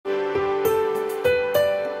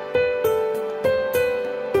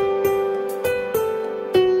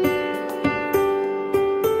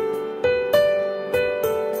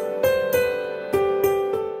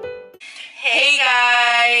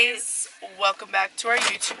welcome back to our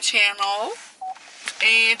YouTube channel.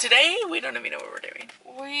 And today, we don't even know what we're doing.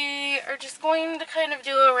 We are just going to kind of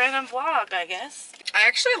do a random vlog, I guess. I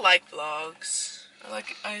actually like vlogs. I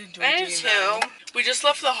enjoy doing them. We just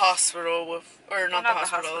left the hospital with, or not the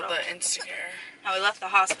hospital, the Instacare. No, we left the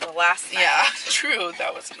hospital last night. Yeah, true,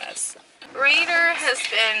 that was a mess. Raider has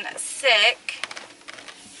been sick,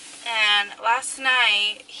 and last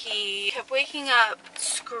night he kept waking up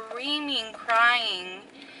screaming, crying,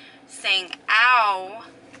 saying ow,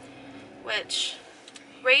 which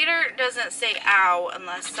Raider doesn't say ow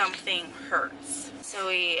unless something hurts. So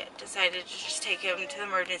we decided to just take him to the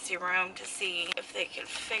emergency room to see if they could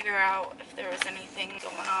figure out if there was anything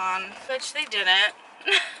going on, which they didn't.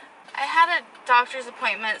 I had a doctor's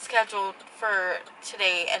appointment scheduled for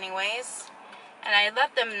today anyways, and I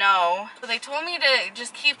let them know. So they told me to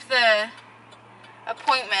just keep the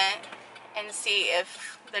appointment and see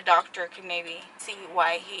if the doctor can maybe see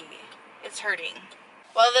why he is hurting.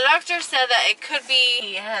 Well, the doctor said that it could be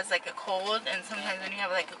he has like a cold, and sometimes when you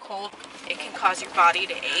have like a cold, it can cause your body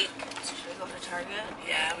to ache. So should we go to Target?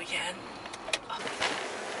 Yeah, we can. Oh.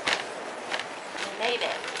 We made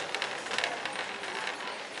it.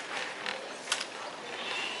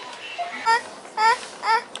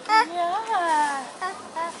 Yeah.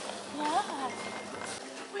 Yeah.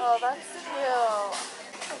 Oh, that's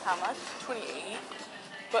cute. How much? 28.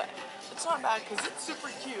 But it's not bad because it's super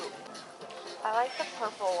cute. I like the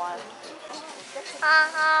purple one.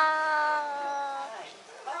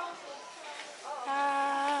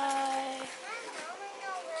 Hi.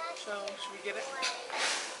 So, should we get it?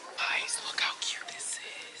 Guys, look how cute this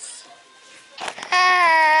is.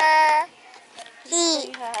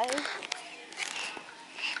 Say hi.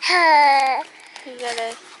 You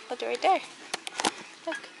gotta hold it right there.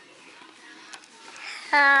 Look.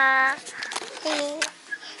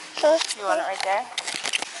 You want it right there?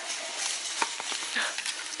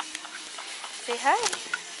 Say hi.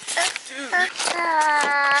 Dude.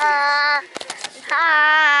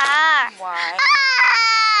 Why?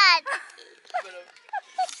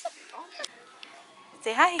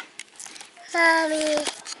 Say hi. Mommy.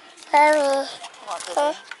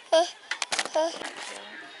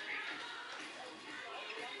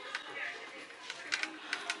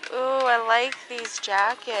 Ooh, I like these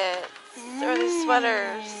jackets. Or these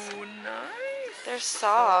sweaters. Ooh, nice. They're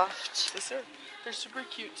soft. They're super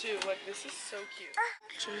cute too. Like, this is so cute.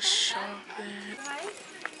 Just shopping.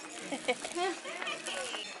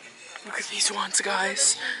 Look at these ones,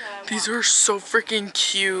 guys. These are so freaking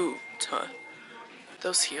cute.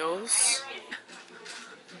 Those heels.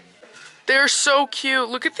 They're so cute.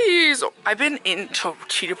 Look at these. I've been into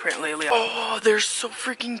cheetah print lately. Oh, they're so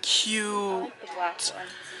freaking cute. The black one.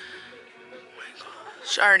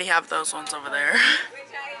 I already have those ones over there.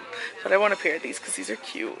 But I want a pair of these because these are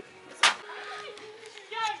cute.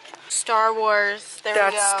 Star Wars. There we go.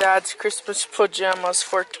 That's Dad's Christmas pajamas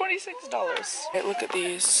for $26. Hey, look at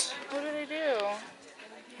these. What do they do?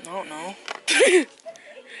 I don't know.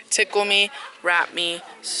 Tickle me, wrap me,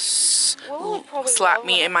 slap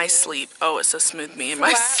me in my sleep. Oh, it says smooth me in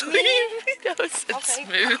my sleep. No, it says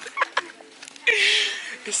smooth.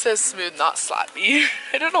 It says smooth, not slap me.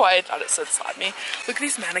 I don't know why I thought it said slap me. Look at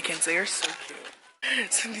these mannequins. They are so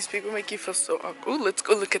cute. Some of these people make you feel so awkward. Ooh, let's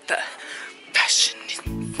go look at the fashion.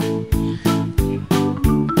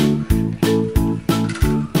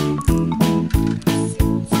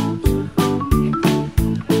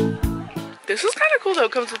 This is kind of cool though.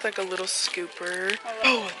 It comes with like a little scooper.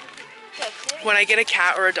 Oh, when I get a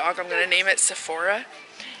cat or a dog, I'm gonna name it Sephora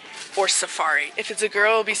or Safari. If it's a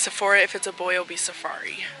girl, it'll be Sephora. If it's a boy, it'll be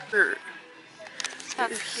Safari.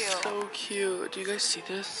 That's cute. So cute. Do you guys see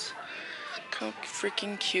this? How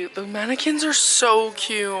freaking cute. The mannequins are so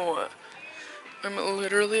cute. I'm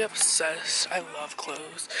literally obsessed. I love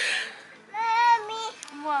clothes.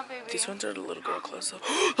 Come on, baby. These ones are the little girl clothes though.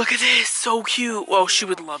 Look at this. So cute. Oh, she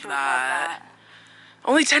would love that.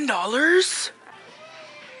 Only $10?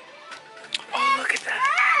 Oh, look at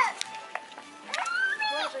that.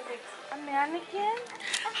 A mannequin?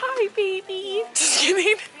 Hi, baby. Just kidding.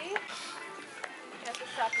 You have to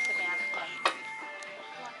shop with the mannequin.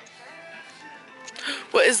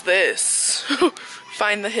 What is this?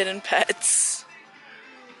 Find the hidden pets.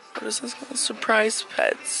 What is this called? Surprise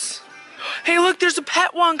pets. Hey, look, there's a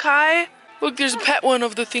pet one, Kai. Look, there's a pet one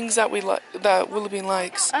of the things that we like, that Willoughby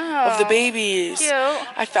likes. Oh, of the babies. Cute.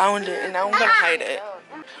 I found it, and now I'm gonna hide it.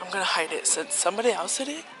 I'm gonna hide it since somebody else did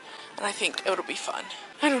it, and I think it'll be fun.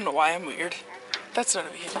 I don't know why I'm weird. That's not a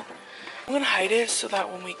hidden. I'm gonna hide it so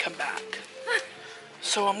that when we come back.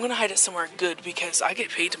 So I'm gonna hide it somewhere good because I get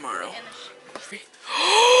paid tomorrow.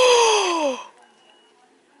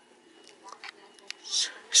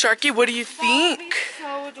 Sharky, what do you think?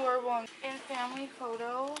 That would be so adorable in family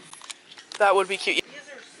photos. That would be cute. These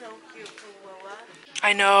are so cute for Lola.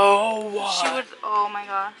 I know. She would, oh my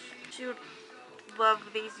gosh. She would love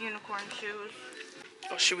these unicorn shoes.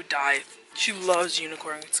 Oh, she would die. She loves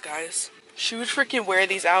unicorns, guys. She would freaking wear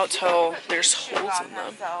these out till there's holes in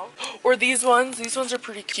them. Or these ones. These ones are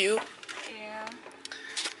pretty cute. Yeah.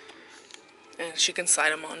 And she can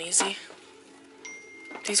slide them on easy.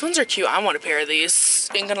 These ones are cute. I want a pair of these.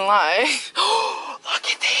 Ain't gonna lie. Oh, look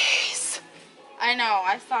at these. I know.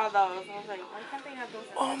 I saw those. I was like, why can't they have those?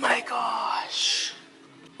 Oh my gosh.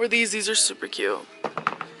 Or these are super cute.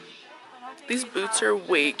 These boots are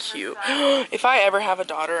way cute. If I ever have a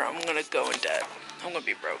daughter, I'm gonna go in debt. I'm gonna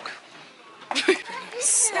be broke.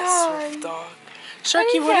 Obsessed with dog.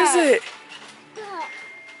 Sharky, what is it?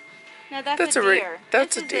 No, that's a deer.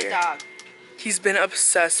 That's a deer. Dog. He's been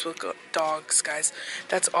obsessed with dogs, guys.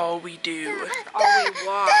 That's all we do. That's all we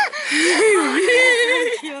want.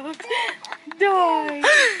 Dog.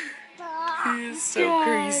 He is so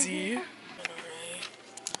crazy.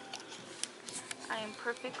 I am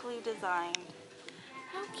perfectly designed.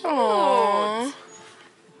 How cute. Aww.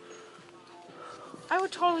 I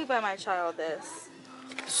would totally buy my child this.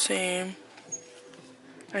 Same.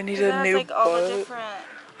 I need a new like all the butt. different...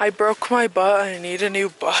 I broke my butt. I need a new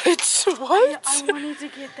butt. What? I wanted to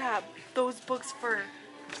get those books for...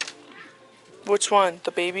 Which one?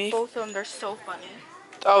 The baby? Both of them. They're so funny.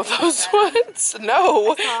 Oh, those ones?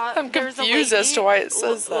 No. I'm There's a confused lady, as to why it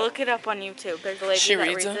says that. Look it up on YouTube. There's a lady She that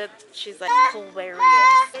reads reads them? it. She's like hilarious.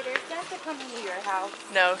 Hey, there's Santa coming to your house.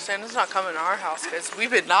 No, Santa's not coming to our house because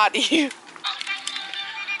we've been naughty.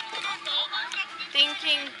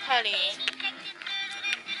 Thinking putty.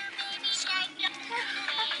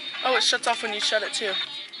 Oh, it shuts off when you shut it too.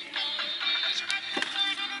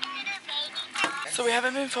 So we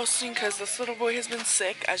haven't been posting because this little boy has been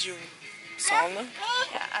sick, as you saw him.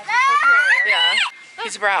 Yeah, as I told you earlier. Yeah,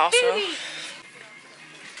 he's a brat also. Baby.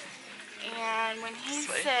 And when he's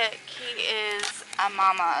sick, he is a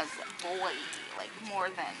mama's boy, like more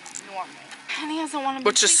than normal. And he doesn't want to be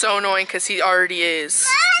Which is so annoying because he already is.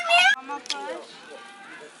 Mama push.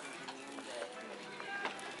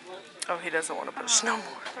 Oh, he doesn't want to push no more.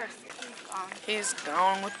 First, he's gone. He's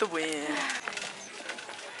gone with the wind.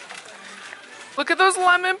 Look at those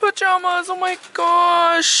lemon pajamas. Oh my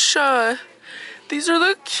gosh. These are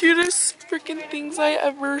the cutest freaking things I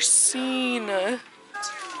ever seen. Raider,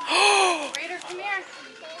 come here.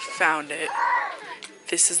 Found it.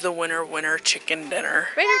 This is the winner chicken dinner.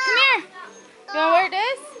 Raider, come here. You want to wear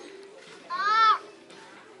this?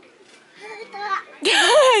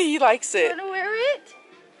 He likes You it. want to wear it?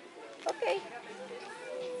 Okay.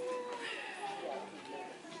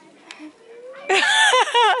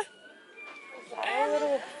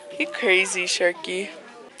 You crazy, Sharky.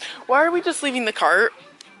 Why are we just leaving the cart?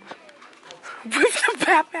 With the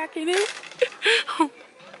backpack in it? Oh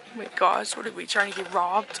my gosh, what are we trying to get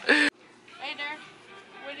robbed? Raider,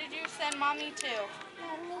 what did you send mommy to?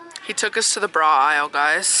 He took us to the bra aisle,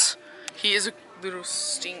 guys. He is a little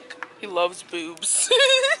stink. He loves boobs.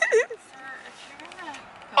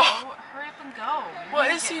 Oh, hurry up and go. What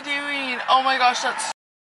is he doing? Oh my gosh, that's...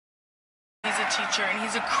 He's a teacher, and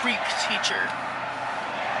he's a creep teacher.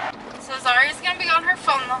 So Zari's gonna be on her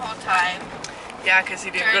phone the whole time. Yeah, because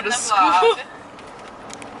he didn't During go to the school. vlog.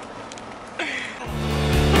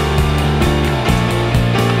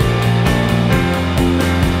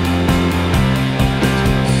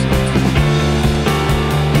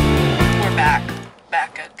 We're back.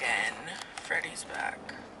 Back again. Freddy's back.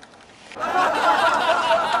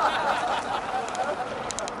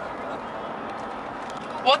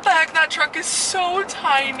 What the heck? That truck is so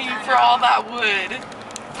tiny for all that wood.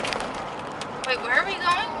 Wait, where are we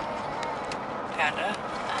going? Panda.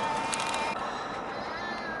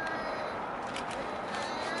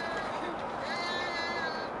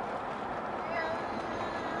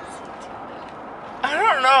 I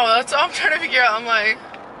don't know. That's all I'm trying to figure out. I'm like,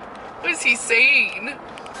 what is he saying?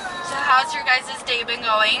 So how's your guys' day been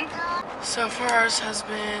going? So far, ours has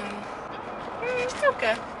been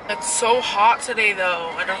okay. It's so hot today,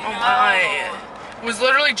 though. I don't know why. It was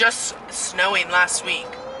literally just snowing last week.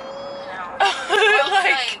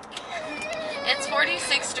 Like, it's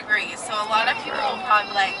 46 degrees, so a lot of people will probably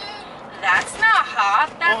be like, that's not hot,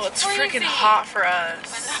 that's Well, it's freezing. freaking hot for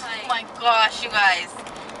us. Oh my gosh, you guys.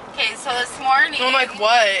 Okay, so this morning... I'm like,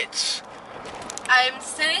 what? I'm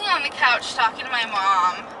sitting on the couch talking to my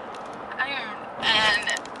mom, and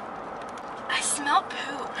I smell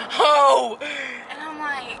poop. Oh! And I'm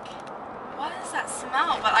like, what is that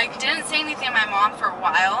smell? But I didn't say anything to my mom for a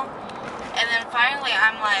while, and then finally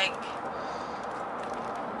I'm like,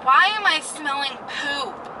 why am I smelling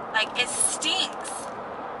poop? Like, it stinks.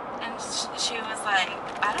 And she was like,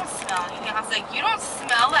 I don't smell anything. I was like, you don't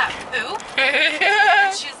smell that poop?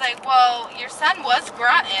 And she's like, well, your son was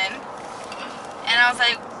grunting. And I was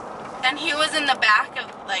like, and he was in the back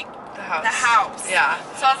of, like, the house. Yeah.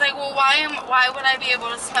 So I was like, well, why would I be able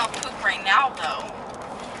to smell poop right now, though?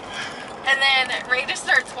 And then Raider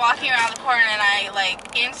starts walking around the corner, and I,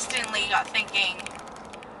 like, instantly got thinking,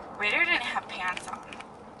 Raider didn't have pants on.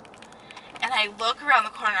 And I look around the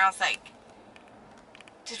corner, and I was like,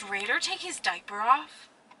 did Raider take his diaper off?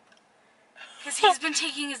 Because he's been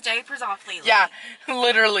taking his diapers off lately. Yeah,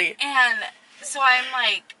 literally. And so I'm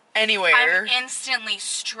like... Anywhere. I'm instantly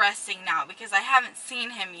stressing now because I haven't seen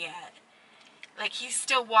him yet. Like, he's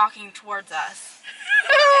still walking towards us.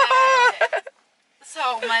 And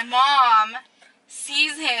so my mom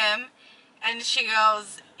sees him and she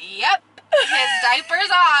goes, yep, his diaper's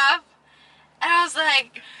off. And I was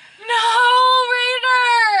like, no,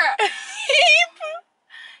 Raider!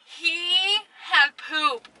 He had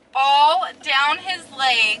poop all down his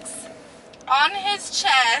legs, on his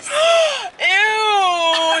chest.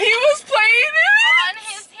 Ew! He was playing it? On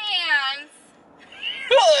his hands.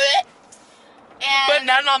 And But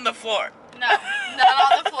none on the floor. no, none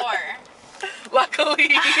on the floor. Luckily.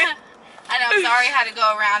 I know, Zari had to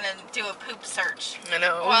go around and do a poop search. I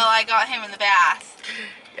know. While I got him in the bath.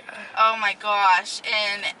 Yeah. Oh my gosh.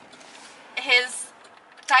 And his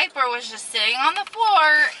diaper was just sitting on the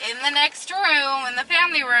floor in the next room, in the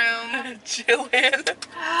family room. Chillin'.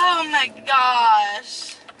 Oh my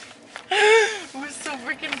gosh. It was so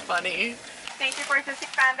freaking funny. Thank you for choosing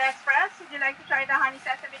Panda Express. Would you like to try the honey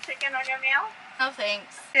sesame chicken on your meal? No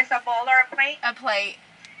thanks. Is this a bowl or a plate? A plate.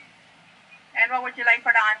 And what would you like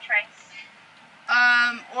for the entrees?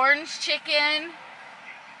 Orange chicken.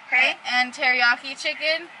 Okay. And teriyaki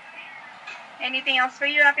chicken. Anything else for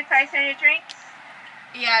you? Appetizer and your drinks?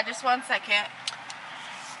 Yeah, just 1 second.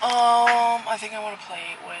 I think I want to play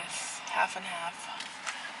it with half and half.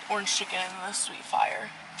 Orange chicken and the sweet fire.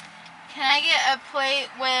 Can I get a plate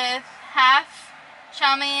with half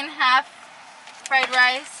chow mein, half fried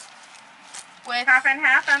rice? With Half and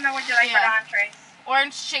half, and then what would you like for the entrees?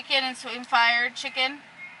 orange chicken and sweet and fire chicken?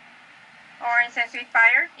 Orange and sweet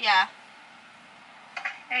fire? Yeah,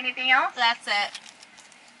 Anything else? that's it.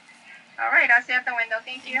 Alright, I'll see you at the window.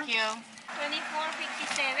 Thank you. Thank you.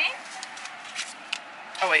 24.57.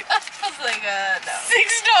 Oh wait. I was like, no. $6.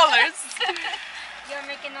 You're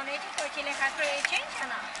making donation for Chile has for change or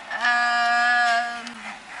not?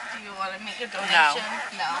 Do you want to make a donation?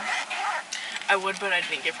 No. I would, but I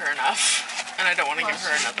didn't give her enough. And I don't want to give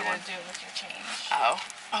her another one. Do with your change. Oh.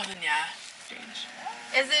 Oh, then yeah. Change.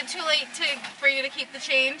 Is it too late for you to keep the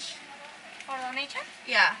change? For donation?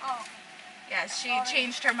 Yeah. Oh. Yeah, she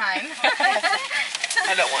changed her mind.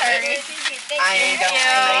 I don't want it. I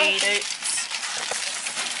don't need it.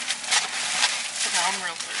 Now I'm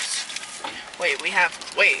real thirsty.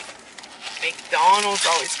 Wait. McDonald's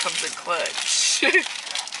always comes in clutch.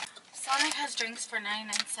 Sonic has drinks for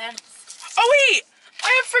 99 cents. Oh wait!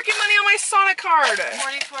 I have freaking money on my Sonic card!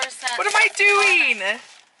 44 cents. What am I doing?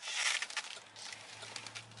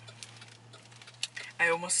 I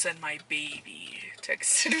almost said my baby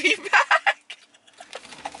texted me back.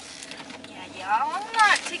 Yeah, y'all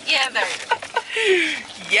not together.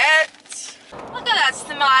 Yet. Look at that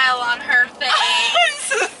smile on her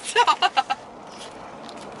face. Stop.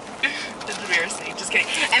 That's embarrassing. Just kidding.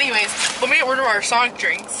 Anyways, let me order our Sonic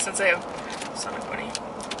drinks since I have Sonic money.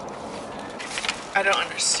 I don't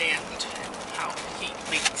understand how he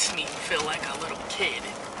makes me feel like a little kid.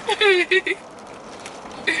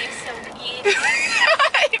 He's so giddy. I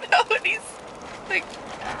know, and he's like...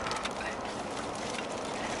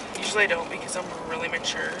 Usually I don't because I'm really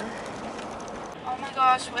mature. Oh my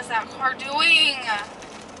gosh, what's that car doing?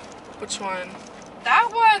 Which one?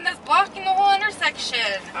 That one that's blocking the whole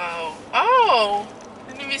intersection. Oh. Oh!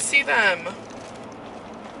 I didn't even see them.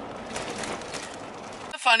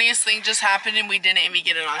 The funniest thing just happened and we didn't even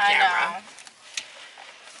get it on camera.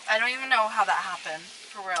 I don't even know how that happened,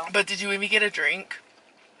 for real. But did you even get a drink?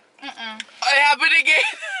 Mm-mm. It happened again.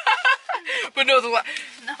 But no, the last.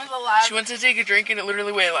 she went to take a drink and it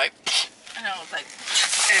literally went like... I know, it's like...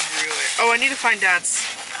 everywhere. Oh, I need to find Dad's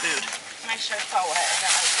food. My shirt's all wet and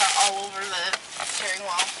then I got all over the steering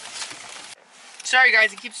wheel. Sorry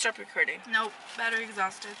guys, it keeps stop recording. Nope, battery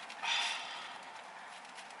exhausted.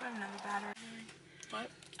 I have another battery. What?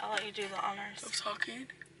 I'll let you do the honors Of talking?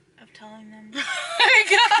 of telling them. Hey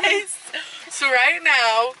guys! So right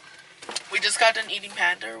now, we just got done eating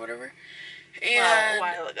Panda or whatever. And, Well, a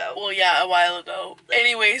while ago. Well, yeah, a while ago.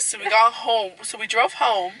 Anyways, so we got home. So we drove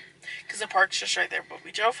home. because the park's just right there. But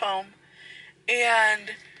we drove home,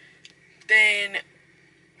 and then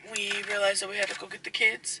we realized that we had to go get the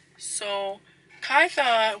kids. So Kai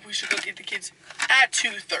thought we should go get the kids at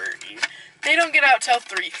 2:30. They don't get out till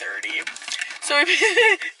 3:30. So we've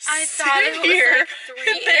been I thought it was here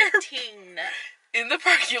like 3:18. in the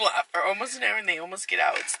parking lot for almost an hour, and they almost get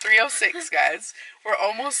out. It's 3:06, guys. We're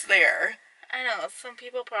almost there. I know, some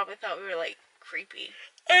people probably thought we were like creepy.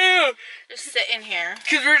 I know. Just sitting here.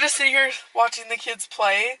 Because we were just sitting here watching the kids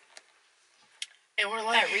play. And we're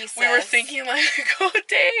like, At recess. we were thinking like, oh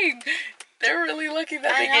dang, they're really lucky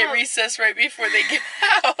that they get recess right before they get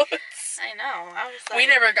out. I know. I was like, We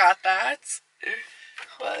never got that.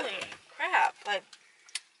 holy crap. Like,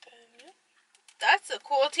 that's a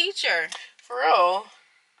cool teacher. For real.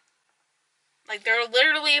 Like, they're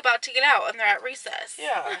literally about to get out and they're at recess.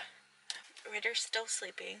 Yeah. Ritter's still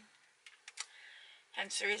sleeping.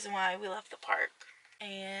 Hence the reason why we left the park.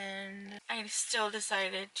 And I still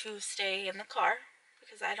decided to stay in the car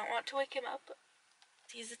because I don't want to wake him up.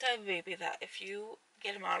 He's the type of baby that if you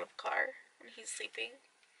get him out of the car when he's sleeping,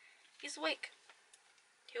 he's awake.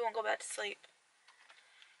 He won't go back to sleep.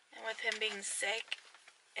 And with him being sick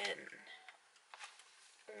and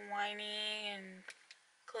whiny and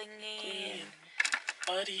clingy and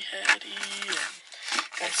buddy-heady.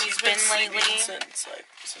 he's been lately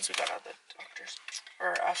Since we got out of the doctor's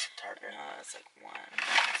or off Target. It's like 1.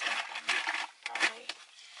 Probably.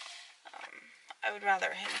 I would rather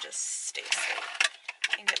him just stay asleep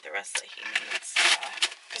and get the rest that he needs.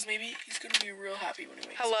 Because maybe he's gonna be real happy when he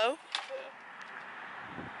wakes up. Hello?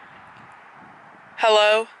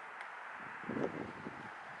 Hello?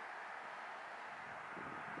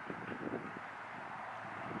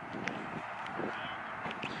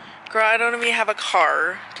 Girl, I don't even have a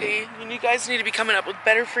car, okay? You guys need to be coming up with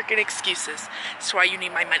better freaking excuses. That's why you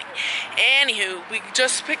need my money. Anywho, we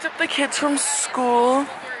just picked up the kids from school.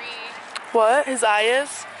 What? His eye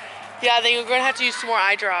is? Yeah, then you're gonna have to use some more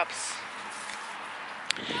eye drops.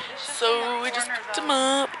 So we just picked them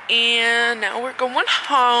up, and now we're going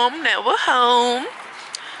home. Now we're home.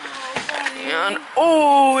 And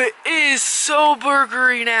oh, it is so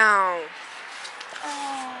burgery now.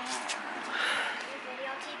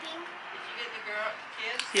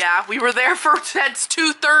 Yeah, we were there for since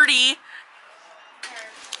 2:30.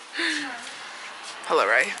 Hello,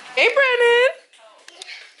 Ray. Hey, Brennan.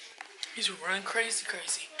 He's running crazy.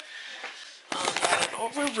 I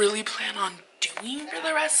don't know what we really plan on doing for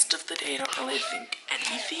the rest of the day. I don't really think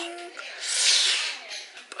anything.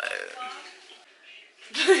 But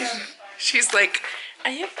she's like,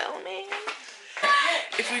 are you filming?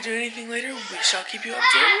 If we do anything later, we shall keep you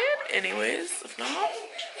updated. Anyways, if not,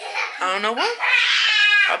 I don't know what.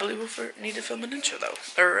 Probably will need to film an intro though,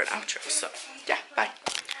 or an outro. So yeah, bye.